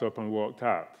Judas got up and walked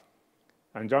out.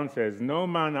 And John says, no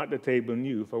man at the table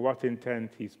knew for what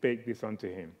intent he spake this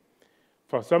unto him.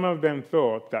 For some of them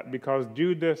thought that because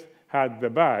Judas had the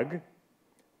bag,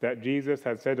 that Jesus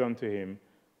had said unto him,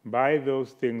 buy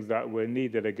those things that were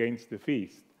needed against the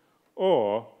feast,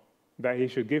 or that he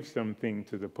should give something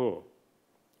to the poor.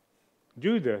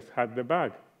 Judas had the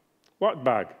bag. What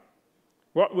bag?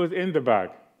 What was in the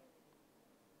bag?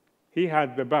 He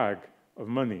had the bag of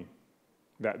money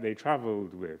that they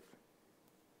traveled with.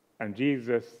 And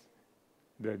Jesus,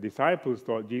 the disciples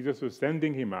thought Jesus was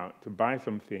sending him out to buy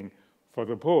something for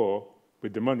the poor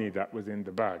with the money that was in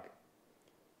the bag.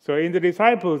 So in the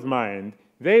disciples' mind,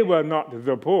 they were not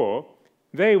the poor,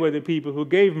 they were the people who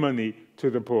gave money to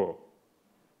the poor.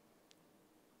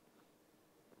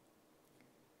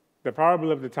 The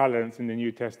parable of the talents in the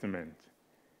New Testament.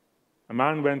 A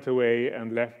man went away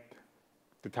and left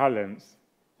the talents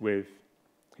with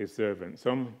his servants.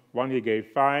 One he gave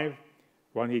 5,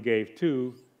 one he gave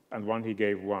 2, and one he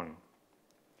gave 1.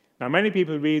 Now, many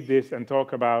people read this and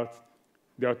talk about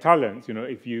their talents. You know,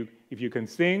 if you can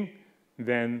sing,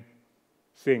 then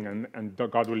sing, and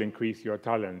God will increase your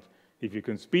talent. If you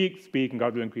can speak, and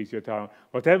God will increase your talent.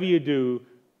 Whatever you do,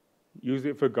 use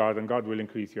it for God, and God will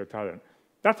increase your talent.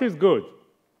 That is good.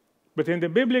 But in the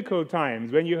biblical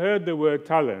times, when you heard the word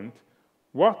talent,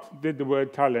 what did the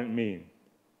word talent mean?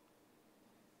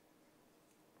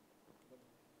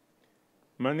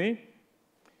 Money?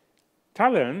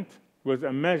 Talent was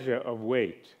a measure of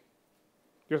weight,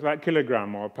 just like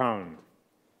kilogram or pound.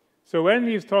 So when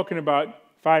he's talking about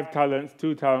 5 talents,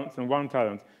 2 talents, and 1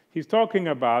 talent, he's talking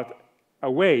about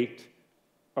a weight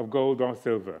of gold or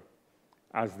silver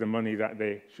as the money that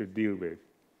they should deal with.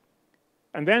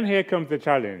 And then here comes the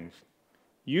challenge.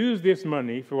 Use this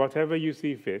money for whatever you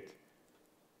see fit,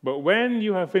 but when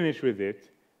you have finished with it,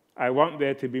 I want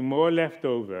there to be more left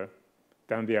over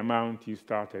than the amount you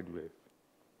started with.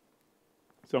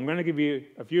 So I'm going to give you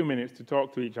a few minutes to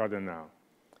talk to each other now.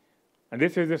 And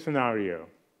this is the scenario.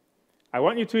 I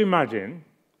want you to imagine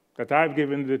that I've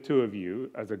given the two of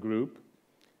you as a group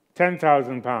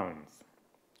 £10,000.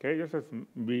 Okay, just a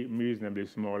reasonably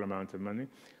small amount of money.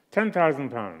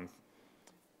 £10,000.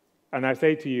 And I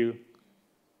say to you,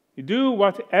 do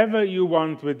whatever you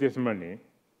want with this money,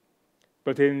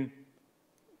 but in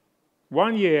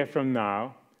 1 year from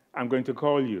now, I'm going to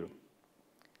call you.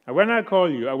 And when I call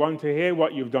you, I want to hear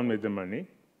what you've done with the money,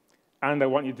 and I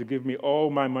want you to give me all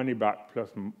my money back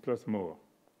plus more.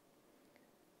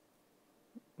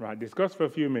 Right, discuss for a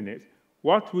few minutes.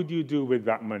 What would you do with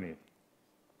that money?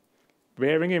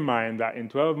 Bearing in mind that in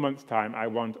 12 months' time, I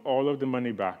want all of the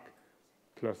money back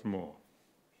plus more.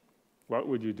 What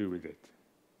would you do with it?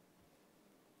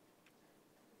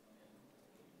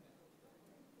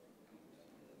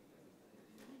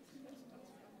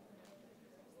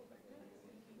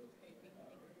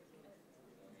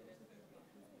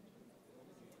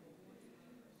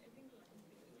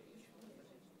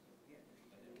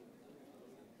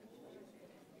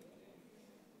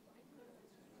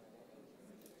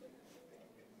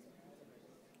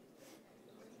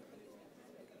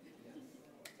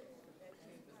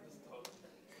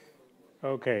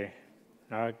 Okay,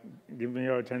 give me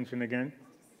your attention again.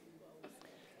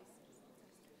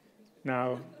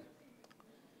 Now,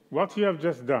 what you have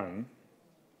just done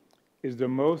is the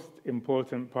most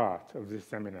important part of this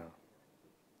seminar.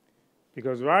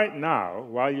 Because right now,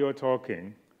 while you're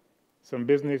talking, some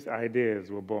business ideas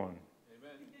were born.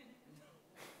 Amen.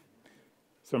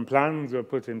 Some plans were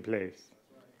put in place.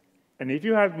 And if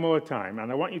you had more time,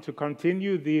 and I want you to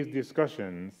continue these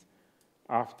discussions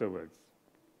afterwards,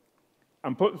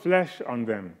 and put flesh on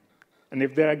them. And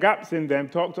if there are gaps in them,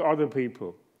 talk to other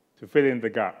people to fill in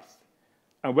the gaps.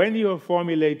 And when you have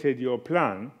formulated your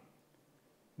plan,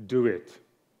 do it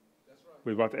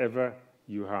with whatever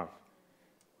you have.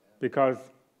 Because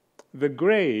the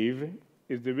grave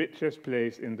is the richest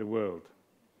place in the world.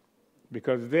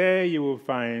 Because there you will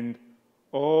find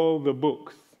all the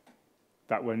books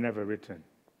that were never written.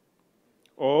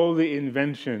 All the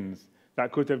inventions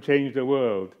that could have changed the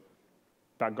world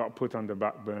that got put on the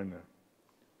back burner.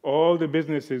 All the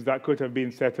businesses that could have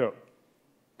been set up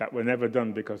that were never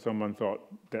done because someone thought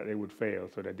that they would fail,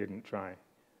 so they didn't try.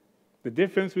 The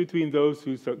difference between those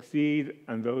who succeed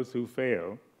and those who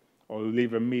fail, or who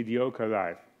live a mediocre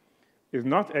life, is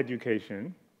not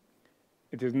education,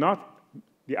 it is not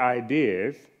the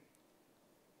ideas,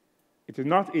 it is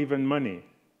not even money.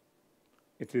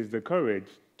 It is the courage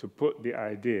to put the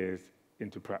ideas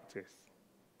into practice.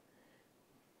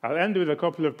 I'll end with a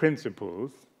couple of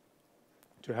principles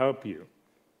to help you.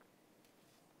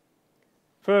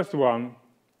 First one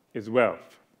is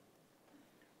wealth.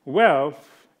 Wealth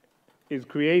is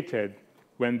created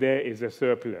when there is a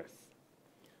surplus.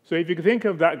 So if you think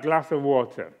of that glass of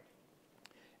water,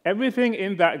 everything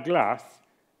in that glass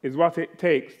is what it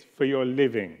takes for your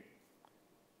living.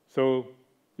 So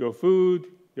your food,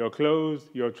 your clothes,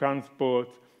 your transport,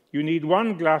 you need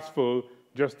one glass full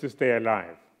just to stay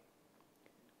alive.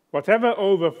 Whatever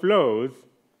overflows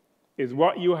is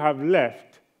what you have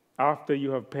left after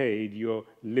you have paid your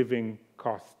living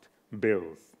cost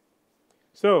bills.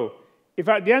 So, if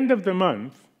at the end of the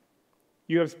month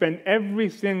you have spent every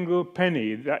single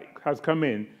penny that has come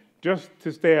in just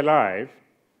to stay alive,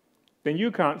 then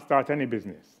you can't start any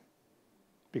business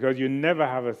because you never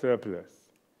have a surplus.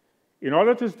 In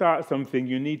order to start something,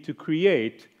 you need to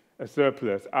create a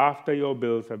surplus after your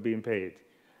bills have been paid.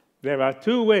 There are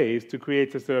 2 ways to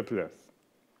create a surplus.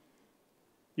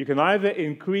 You can either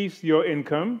increase your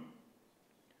income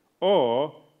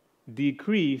or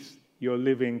decrease your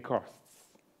living costs.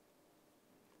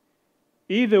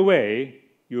 Either way,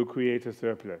 you'll create a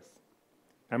surplus.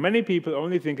 And many people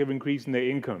only think of increasing their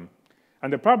income.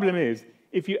 And the problem is,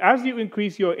 as you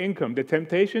increase your income, the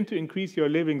temptation to increase your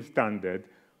living standard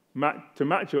to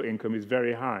match your income is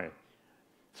very high.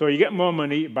 So you get more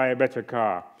money, buy a better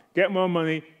car. Get more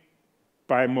money,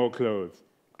 buy more clothes.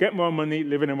 Get more money,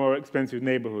 live in a more expensive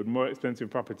neighborhood, more expensive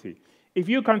property. If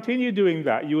you continue doing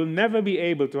that, you will never be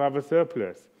able to have a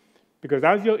surplus. Because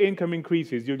as your income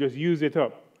increases, you'll just use it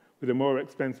up with a more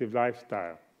expensive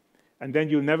lifestyle. And then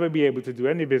you'll never be able to do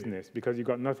any business because you've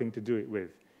got nothing to do it with.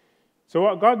 So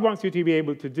what God wants you to be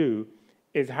able to do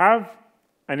is have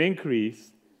an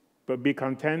increase, but be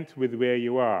content with where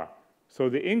you are. So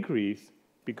the increase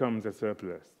becomes a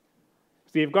surplus.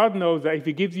 See, if God knows that if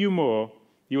he gives you more,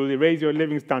 you will raise your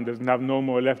living standards and have no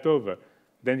more left over,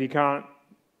 then he can't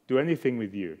do anything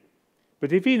with you.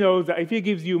 But if he knows that if he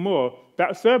gives you more,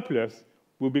 that surplus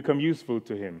will become useful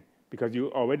to him because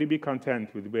you'll already be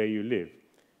content with where you live.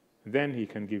 Then he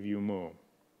can give you more.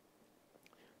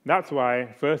 That's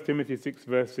why 1 Timothy 6,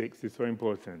 verse 6 is so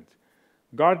important.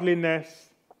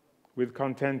 Godliness with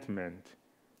contentment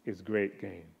is great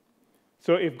gain.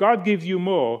 So if God gives you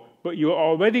more, but you're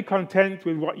already content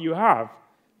with what you have,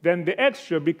 then the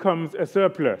extra becomes a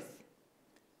surplus.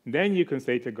 Then you can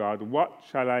say to God, what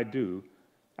shall I do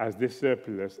as this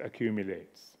surplus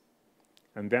accumulates?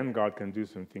 And then God can do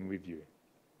something with you.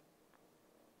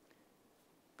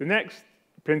 The next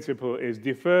principle is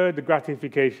deferred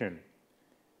gratification.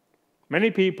 Many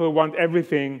people want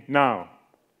everything now.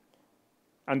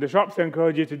 And the shops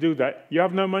encourage you to do that. You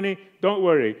have no money? Don't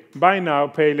worry. Buy now,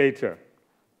 pay later.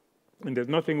 And there's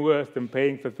nothing worse than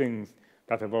paying for things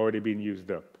that have already been used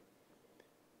up.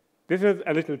 This is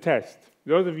a little test.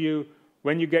 Those of you,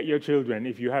 when you get your children,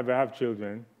 if you ever have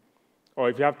children, or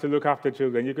if you have to look after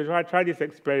children, you can try this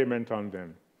experiment on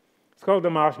them. It's called the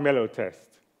marshmallow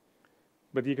test.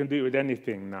 But you can do it with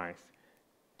anything nice.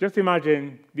 Just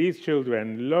imagine these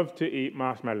children love to eat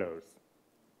marshmallows.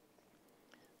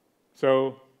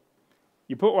 So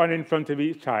you put one in front of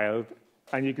each child,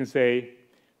 and you can say,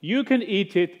 you can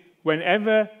eat it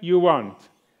whenever you want.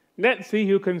 Let's see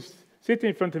who can sit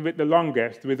in front of it the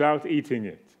longest without eating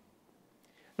it.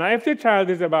 Now, if the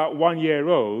child is about 1 year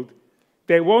old,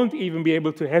 they won't even be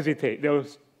able to hesitate. They'll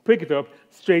pick it up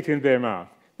straight in their mouth.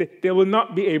 They will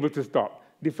not be able to stop.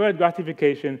 Deferred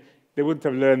gratification, they wouldn't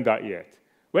have learned that yet.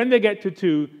 When they get to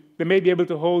 2, they may be able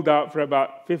to hold out for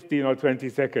about 15 or 20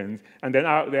 seconds, and then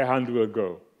out their hand will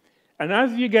go. And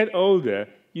as you get older,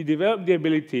 you develop the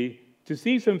ability to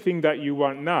see something that you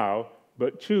want now,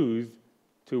 but choose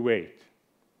to wait.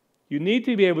 You need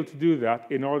to be able to do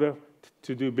that in order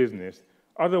to do business.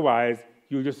 Otherwise,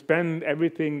 you'll just spend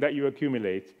everything that you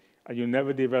accumulate, and you'll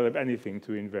never develop anything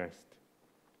to invest.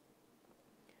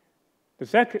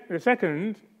 The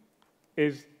second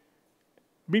is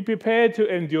be prepared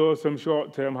to endure some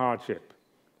short-term hardship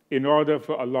in order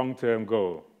for a long-term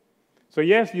goal. So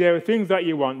yes, there are things that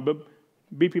you want, but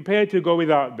be prepared to go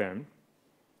without them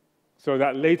so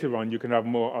that later on you can have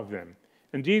more of them.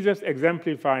 And Jesus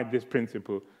exemplified this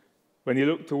principle when he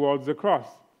looked towards the cross.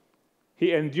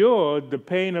 He endured the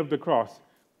pain of the cross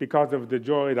because of the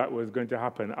joy that was going to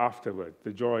happen afterward,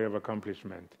 the joy of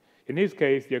accomplishment. In his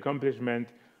case, the accomplishment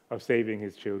of saving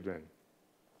his children.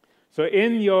 So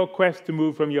in your quest to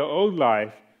move from your old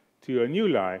life to your new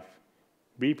life,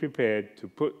 be prepared to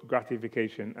put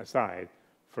gratification aside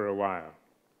for a while.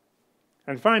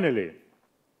 And finally,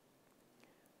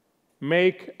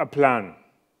 make a plan.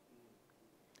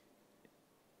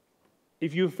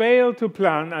 If you fail to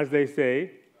plan, as they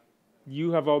say,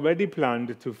 you have already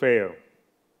planned to fail.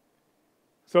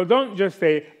 So don't just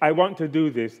say, I want to do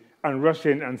this, and rush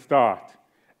in and start,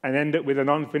 and end up with an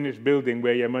unfinished building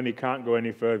where your money can't go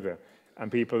any further,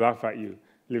 and people laugh at you,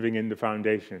 living in the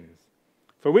foundations.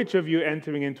 For which of you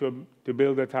entering to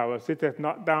build a tower sitteth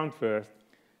not down first,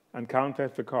 and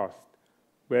counteth the cost,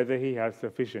 whether he has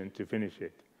sufficient to finish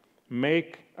it?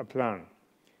 Make a plan.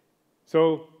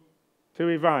 So, to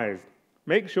revise,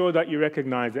 make sure that you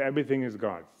recognize that everything is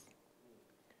God's.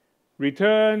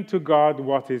 Return to God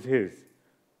what is his.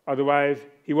 Otherwise,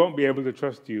 he won't be able to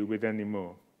trust you with any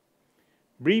more.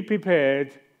 Be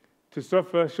prepared to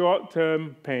suffer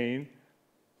short-term pain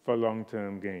for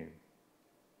long-term gain.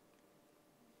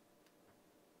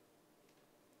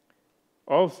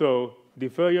 Also,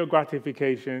 defer your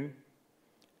gratification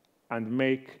and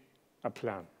make a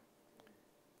plan.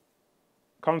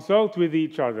 Consult with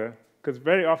each other, because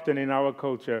very often in our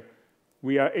culture,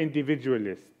 we are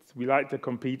individualists. We like to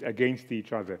compete against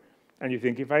each other. And you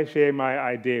think, if I share my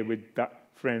idea with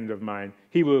that friend of mine.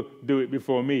 He will do it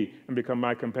before me and become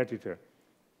my competitor.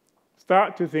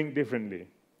 Start to think differently,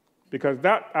 because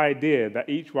that idea that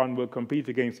each one will compete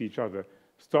against each other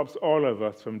stops all of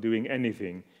us from doing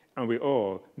anything, and we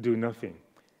all do nothing,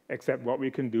 except what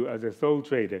we can do as a sole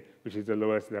trader, which is the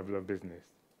lowest level of business.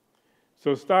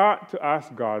 So start to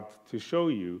ask God to show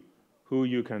you who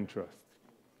you can trust,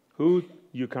 who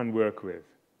you can work with.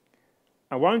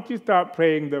 And once you start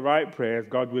praying the right prayers,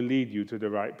 God will lead you to the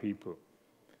right people.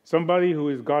 Somebody who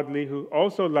is godly, who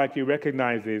also, like you,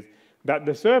 recognizes that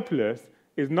the surplus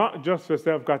is not just for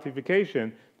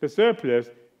self-gratification, the surplus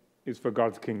is for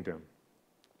God's kingdom.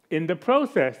 In the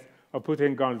process of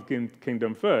putting God's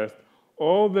kingdom first,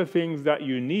 all the things that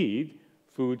you need,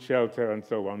 food, shelter, and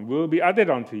so on, will be added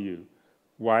onto you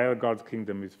while God's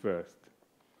kingdom is first.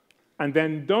 And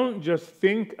then don't just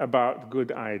think about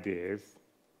good ideas,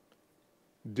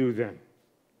 do them.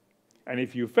 And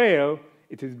if you fail,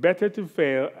 it is better to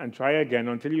fail and try again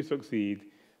until you succeed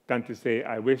than to say,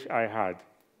 I wish I had,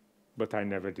 but I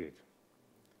never did.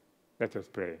 Let us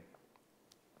pray.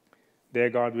 Dear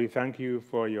God, we thank you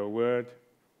for your word.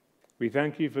 We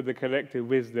thank you for the collective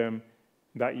wisdom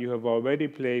that you have already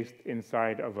placed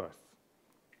inside of us.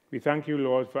 We thank you,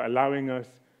 Lord, for allowing us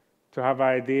to have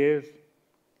ideas,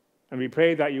 and we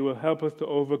pray that you will help us to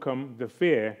overcome the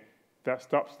fear that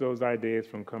stops those ideas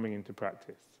from coming into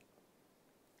practice.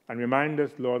 And remind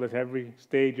us, Lord, at every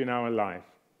stage in our life,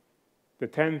 the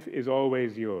 10th is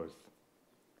always yours.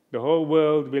 The whole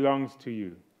world belongs to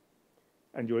you,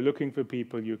 and you're looking for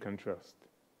people you can trust.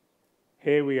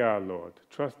 Here we are, Lord.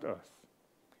 Trust us.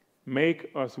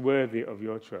 Make us worthy of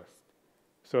your trust,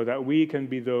 so that we can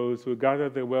be those who gather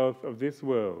the wealth of this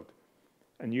world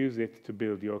and use it to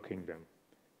build your kingdom.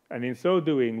 And in so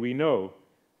doing, we know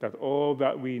that all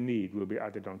that we need will be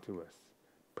added onto us,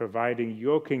 providing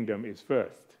your kingdom is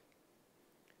first.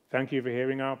 Thank you for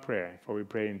hearing our prayer, for we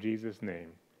pray in Jesus'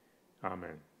 name.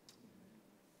 Amen.